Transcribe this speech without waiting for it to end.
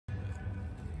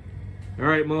All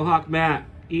right, Mohawk Matt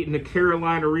eating the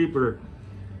Carolina Reaper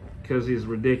because he's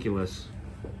ridiculous.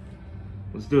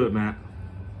 Let's do it, Matt.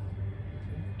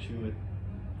 Chew it.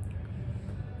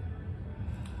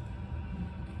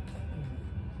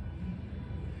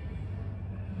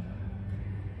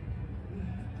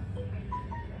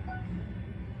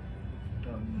 Oh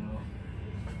no.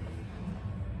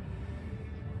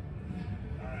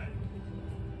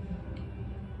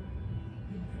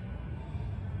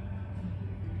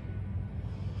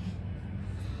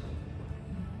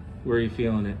 Where are you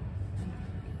feeling it?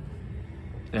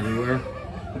 Everywhere?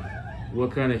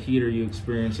 What kind of heat are you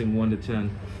experiencing 1 to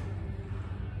 10?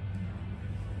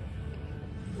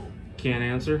 Can't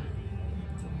answer?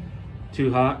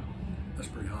 Too hot? That's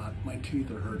pretty hot. My teeth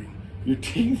are hurting. Your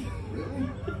teeth? Really?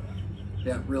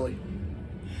 Yeah, really.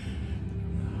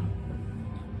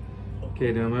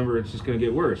 Okay, now remember, it's just gonna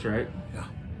get worse, right? Yeah.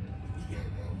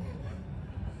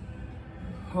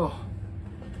 Oh.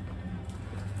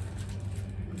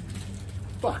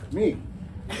 Fuck me.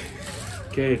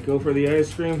 Okay, go for the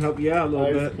ice cream, help you out a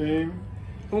little bit. Ice cream.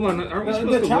 Hold on, aren't we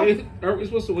supposed to wait? Aren't we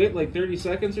supposed to wait like 30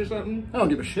 seconds or something? I don't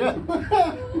give a shit. You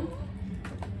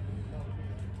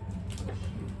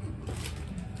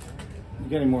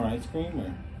got any more ice cream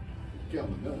or? Get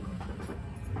on the milk.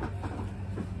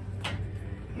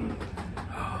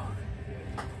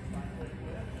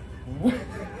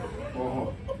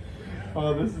 Oh.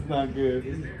 Oh, this is not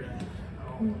good.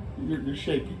 You're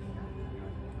shaky.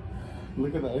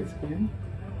 Look at the ice cream.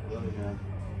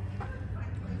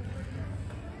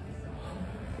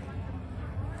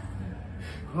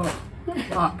 Oh,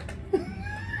 fuck.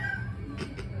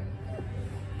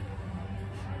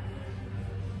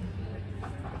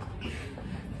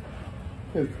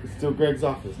 It's still Greg's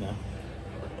office now.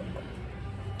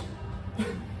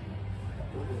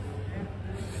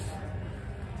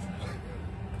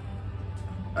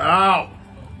 Ow!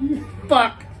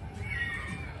 Fuck!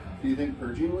 Do you think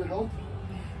purging would help?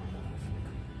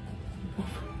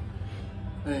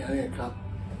 I need a cup.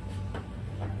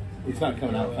 It's not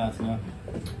coming out fast enough.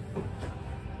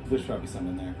 There's probably some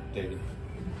in there, David.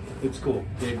 It's cool.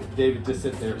 David, just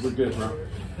sit there. We're good, bro.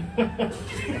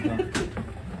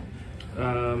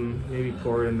 Maybe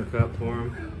pour it in the cup for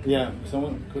him. Yeah,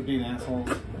 someone could be an asshole. All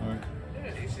right.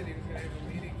 Yeah, he said he was going to have a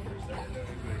meeting for something that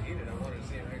was going to eat it. I wanted to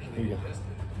see him actually Here you go. test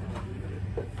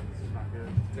it.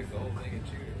 Took the whole thing and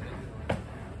chewed it.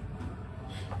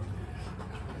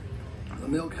 The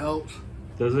milk helps.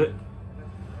 Does it?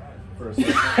 For a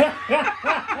second.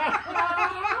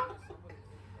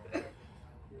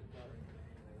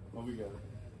 What we got?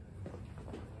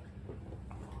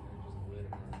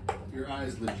 Your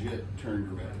eyes legit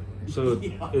turned red. So,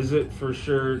 is it for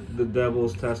sure the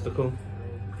devil's testicle?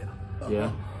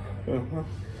 Yeah. Uh-huh.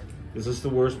 Is this the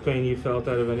worst pain you felt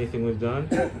out of anything we've done?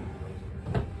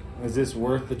 Is this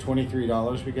worth the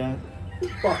 $23 we got?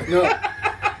 Fuck no.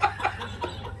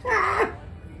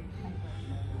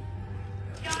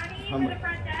 Johnny How to much? the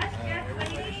front desk, just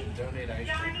waiting. Donate ice cream.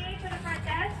 Johnny to the front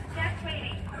desk, just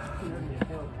waiting.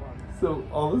 So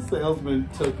all the salesmen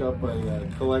took up a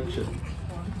collection.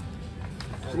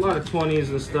 There's a lot of 20s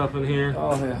and stuff in here.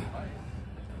 Oh yeah.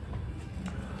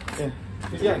 Yeah.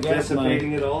 He's got gas money.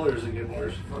 Anticipating it all, or is it getting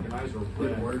worse? Fucking eyes roll.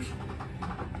 Getting worse.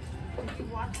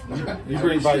 You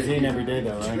bring Visine every day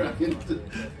though, right?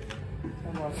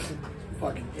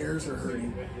 Fucking ears are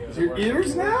hurting. Is your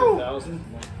ears now? 1,000?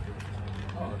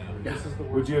 Yeah.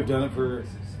 Would you have done it for?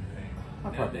 I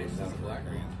probably would have done it for that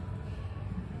grand.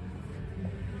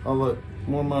 Oh look,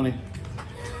 more money.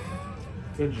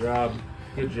 Good job.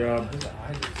 Good job.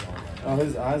 Oh,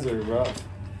 his eyes are rough.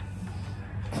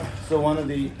 So one of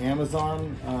the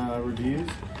Amazon reviews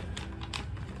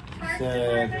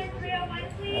said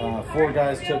 4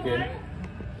 guys took it.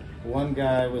 1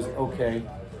 guy was okay.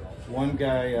 1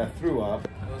 guy threw up.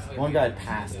 1 guy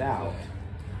passed out,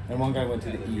 and 1 guy went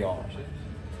to the ER.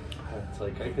 It's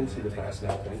like, I can see the pass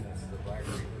now thing.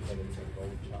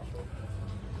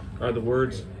 Are the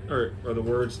words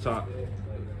talk?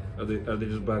 Are they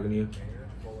just bugging you?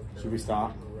 Should we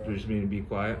stop? Do you just mean to be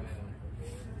quiet?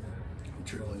 I'm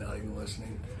truly not even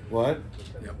listening. What?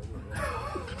 Yep.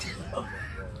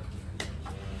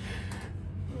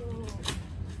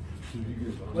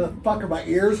 What the fuck are my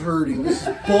ears hurting? This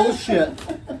is bullshit.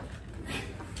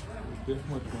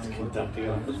 Dumping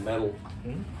off his metal.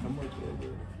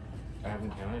 I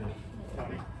haven't counted it.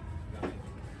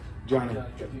 Johnny.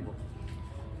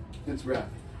 It's Raph.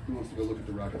 He wants to go look at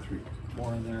the Rocket 3.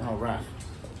 More in there. Oh, right.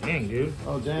 Dang, dude.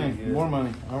 Oh, dang. More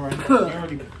money. All right. You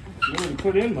already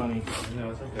put in money.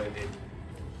 No, it's okay.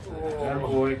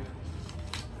 Attaboy.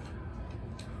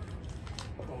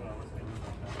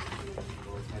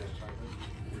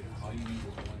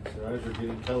 for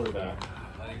getting color back.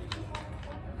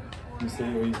 You see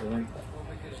what he's doing?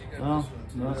 Oh,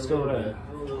 no, it's still red.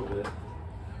 A little bit.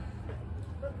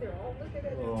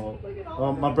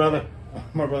 Oh, my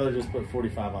brother just put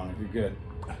 45 on it. You're good.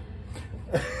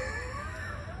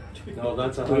 No,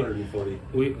 that's 140.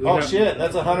 Oh shit,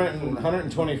 that's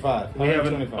 125. We have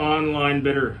an online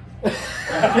bidder. We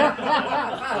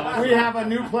have a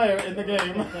new player in the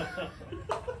game.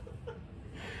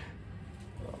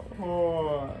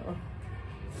 Oh.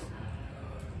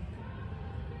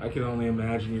 I can only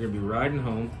imagine you're gonna be riding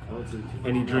home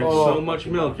and you drink so much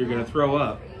milk you're gonna throw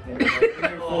up.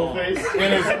 Full face.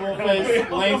 In his full face.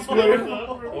 Lane splitter.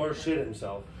 Or shit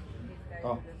himself.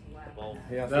 Oh.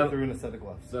 Yeah, so threw in a set of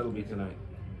gloves. That'll be tonight.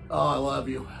 Oh, I love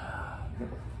you.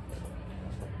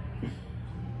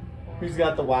 Who's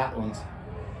got the white ones?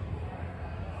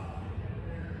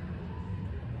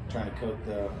 Trying to coat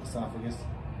the esophagus.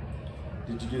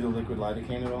 Did you do the liquid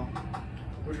lidocaine at all?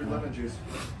 Where's your lemon juice?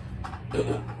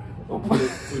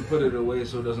 We put it away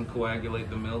so it doesn't coagulate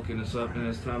the milk in his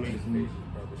tummy.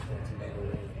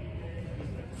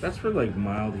 That's for like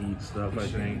mild heat stuff, I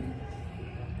think.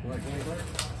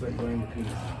 It's like going to peace.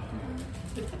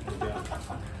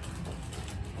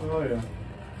 Oh yeah.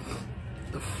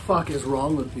 The fuck is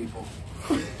wrong with people?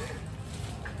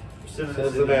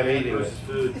 Says about eating it.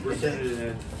 Food. We're sending it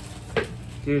in.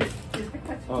 Dude,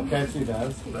 Oh, Cassie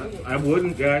does. I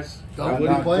wouldn't, guys. I Don't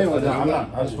wouldn't. be playing with I'm it.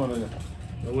 not. I just wanted to.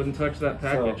 I wouldn't touch that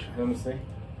package. So, let me see.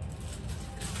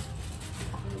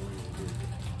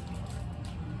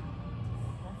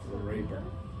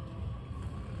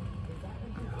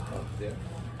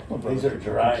 These are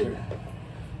dried.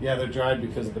 Yeah, they're dried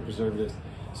because of the preservatives.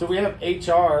 So we have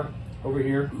HR over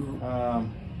here.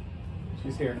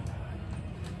 She's here.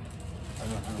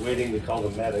 Waiting to call the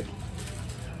medic.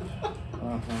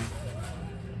 Uh-huh.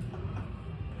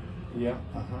 Yeah,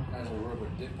 uh-huh. Might as well rub a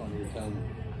dip on your tongue.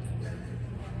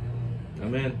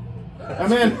 I'm in.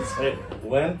 I'm in. Hey,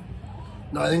 when?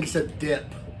 No, I think he said dip,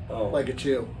 Oh. like a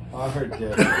chew. I heard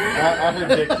Dick. I heard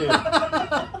Dick too.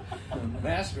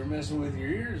 Master messing with your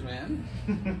ears, man.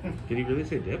 Did he really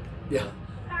say dip? Yeah.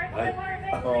 Card I-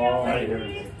 department oh,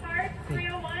 303, card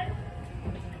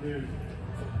 301.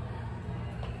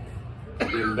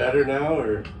 Getting better now,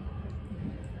 or?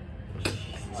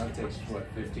 That takes, what,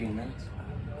 15 minutes?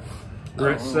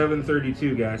 We're at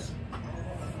 7:32, guys.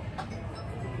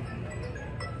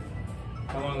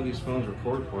 How long do these phones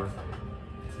record for?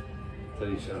 Till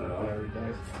you shut it off.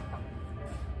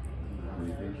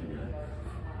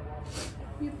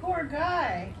 You poor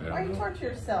guy. Why you torture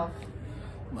yourself?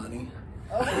 Money.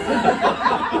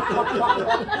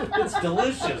 It's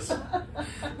delicious.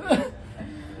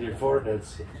 Your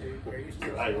forehead's.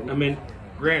 I mean,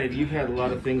 granted, you've had a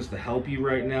lot of things to help you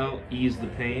right now, ease the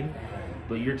pain,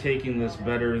 but you're taking this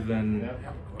better than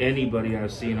anybody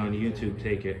I've seen on YouTube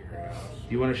take it.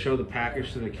 Do you want to show the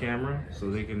package to the camera so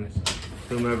they can,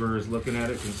 whomever is looking at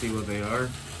it can see what they are?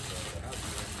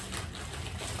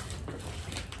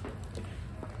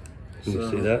 Can you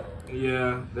see that?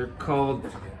 Yeah, they're called,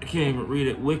 I can't even read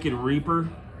it, Wicked Reaper,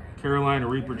 Carolina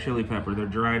Reaper Chili Pepper. They're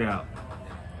dried out.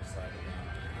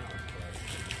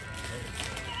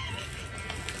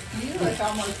 You look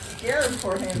almost scared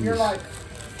for him. You're like,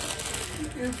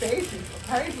 your face is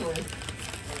priceless.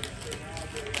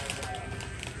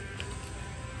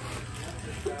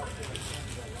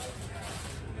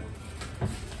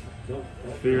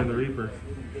 Fear the Reaper.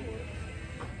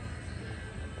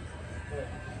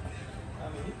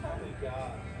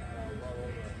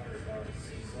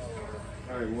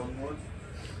 Alright, one more.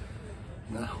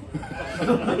 No.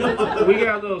 We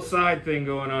got a little side thing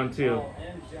going on too.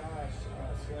 And Josh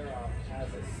Swearoff has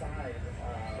a side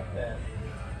bet.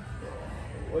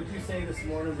 What did you say this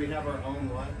morning? We have our own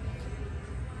what?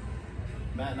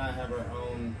 Matt and I have our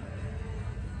own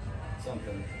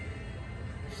something.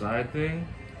 Side thing?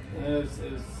 It was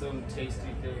some tasty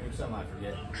thing or something, I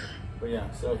forget. But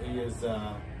yeah, so he is,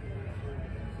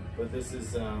 but this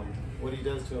is what he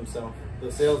does to himself. The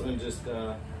salesman just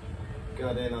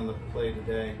got in on the play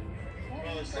today.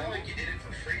 Well, it's not like you did it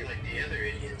for free like the other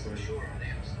idiots, I'm sure on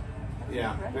Amazon.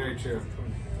 Yeah, very true.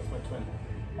 That's my twin.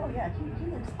 Oh yeah,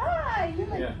 you look. Hi, you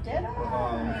look Yeah. dead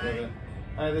on.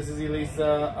 Hi, this is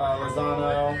Elisa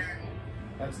Lozano.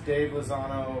 That's Dave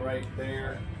Lozano right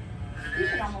there. You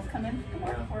should almost come in to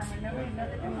work for him and nobody know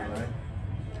the difference.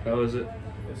 How is it?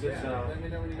 This is, Let me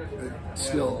know when you go.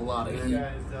 Still a lot of this heat.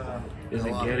 guy's, Is A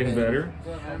it lot of getting pain. better?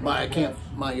 But I can't.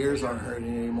 My ears aren't hurting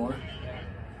anymore.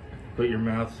 But your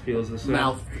mouth feels the same?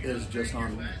 Mouth is just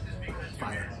on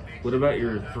fire. What about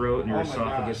your throat and your Oh my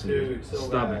esophagus gosh, and your dude, so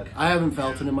stomach? bad. I haven't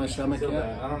felt it in my stomach so yet,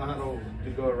 bad. I don't know how to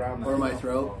go around that. or my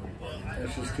throat.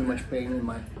 There's just too much pain in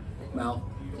my mouth.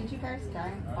 Did you guys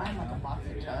buy like a box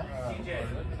of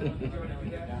tubs?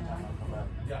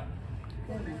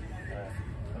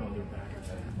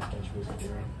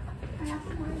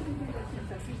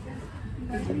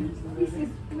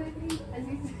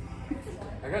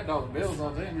 I got dollar bills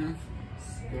all day, man.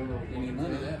 You need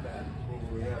money that bad.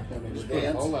 Just put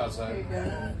a hole outside.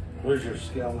 Where's your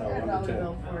scale now? That's 1 all to the 10.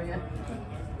 bill for you.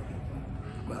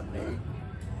 About 8.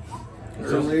 So-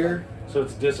 Earlier, So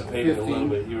it's dissipated a little 15.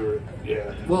 bit. You were,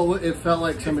 yeah. well, it felt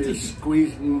like somebody was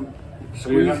squeezing. So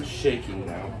you're not shaking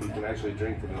now. You can actually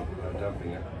drink the milk without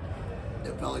dumping it.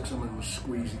 It felt like someone was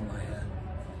squeezing my head.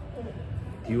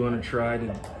 Do you want to try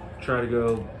to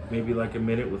go maybe like a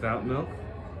minute without milk?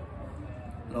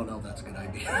 I don't know if that's a good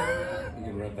idea. You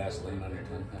can rub Vaseline on your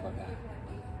tongue. How about that?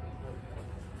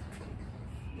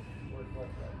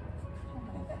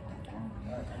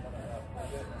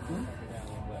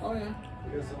 Oh yeah.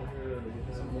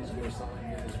 Some music or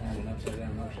something. You just want an upside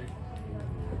down milkshake.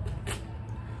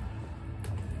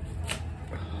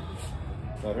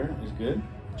 Butter is good.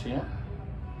 Champ.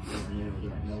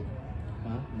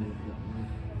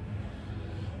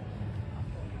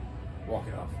 Walk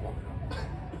it off. Walk it off.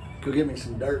 Go get me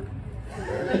some dirt.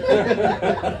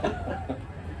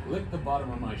 Lick the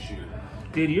bottom of my shoe.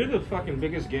 Dude, you're the fucking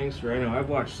biggest gangster I know. I've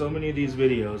watched so many of these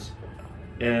videos,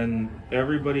 and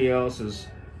everybody else is,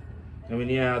 I mean,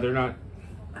 yeah, they're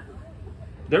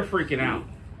freaking out,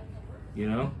 you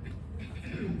know?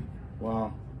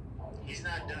 Wow. He's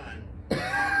not done.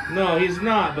 No, he's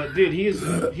not, but dude, he's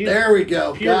There we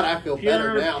go. God, I feel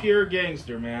better now. Pure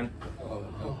gangster, man. Oh,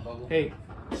 the milk bubble. Hey,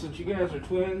 since you guys are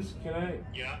twins, can I,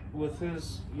 Yeah. with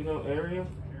his, area?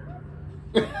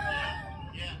 Yeah.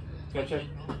 Can I check?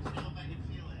 Know if I can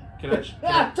feel it. Can I? Can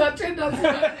I Touch it, doesn't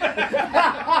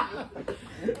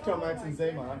Tell Max and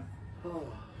Zaymon.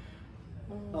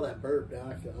 Oh, that burp. Now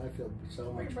I feel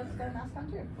so much What's better. the mask on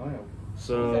too? Oh yeah.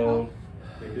 so,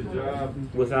 Good job.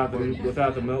 without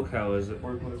the milk, how is it?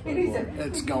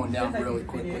 It's going down really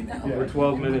quickly now. We're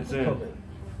 12 minutes in.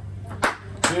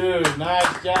 Dude,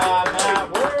 nice job, Matt.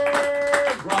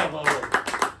 Word. Bravo.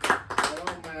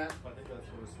 Matt.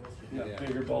 You got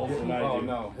bigger balls than I do. Oh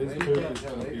no, his poop is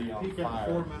gonna be on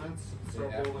fire. minutes.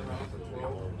 Start rolling off at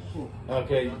 12.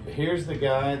 Okay, here's the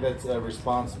guy that's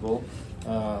responsible.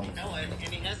 No, and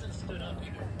he hasn't stood up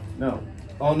either. No.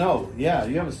 Oh no. Yeah,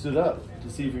 you haven't stood up to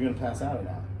see if you're gonna pass out or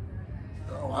not.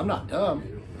 Oh, I'm not dumb.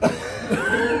 That's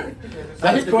the ground- I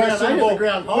hit questionable. the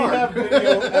ground We hard. have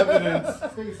video evidence.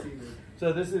 Stay seated.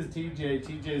 So this is TJ.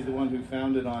 TJ is the one who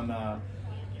found it on.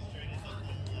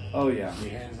 Oh yeah. Your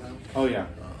hands up. Oh yeah.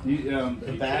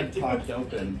 The bag popped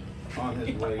open on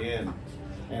his way in,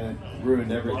 and it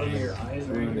ruined everything.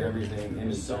 Ruined everything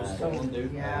inside.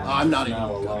 Yeah. Oh, I'm not even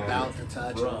Smell alone. about to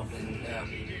touch it. Yeah.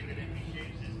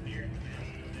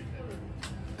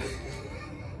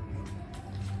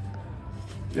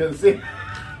 Yeah, see,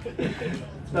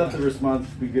 it's not the response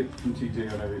we get from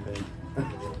TJ on everything.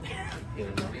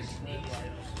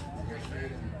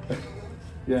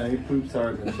 Yeah, he poops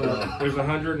hard. So there's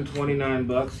 129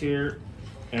 bucks here,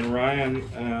 and Ryan,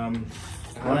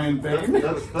 Ryan Bain?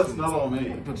 That's not all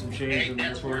me. put some change in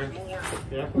there for you.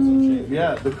 Yeah, put some change.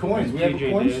 Yeah, the coins. We have a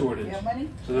TJ coin did. shortage. You have money?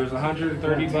 So there's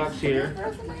 130 bucks here.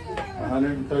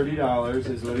 $130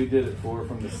 is what he did it for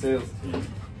from the sales team.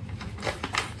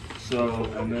 So,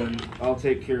 and then I'll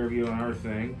take care of you on our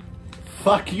thing.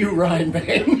 Fuck you, Ryan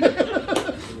Bain.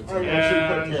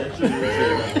 And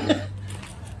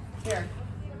Here.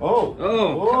 Oh!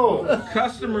 oh,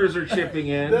 customers are chipping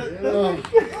in. We're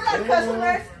not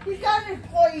customers. He's got an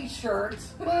employee shirt.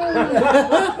 So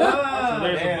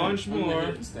there's a bunch more.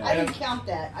 I didn't count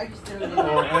that. I just did it.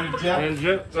 And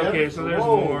okay, so there's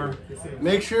Whoa. more.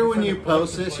 Make sure when you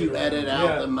post this, you edit out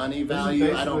Yeah, the money this is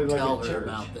value. I don't basically like tell a her church.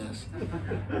 about this.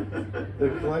 The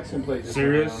collection plate. is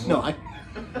Serious? No, I.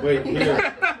 Wait,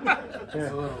 here. It's a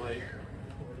little late.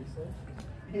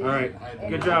 All right,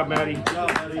 good job, Maddie.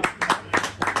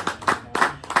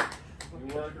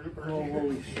 Oh,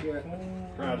 holy shit.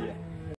 Proud of you.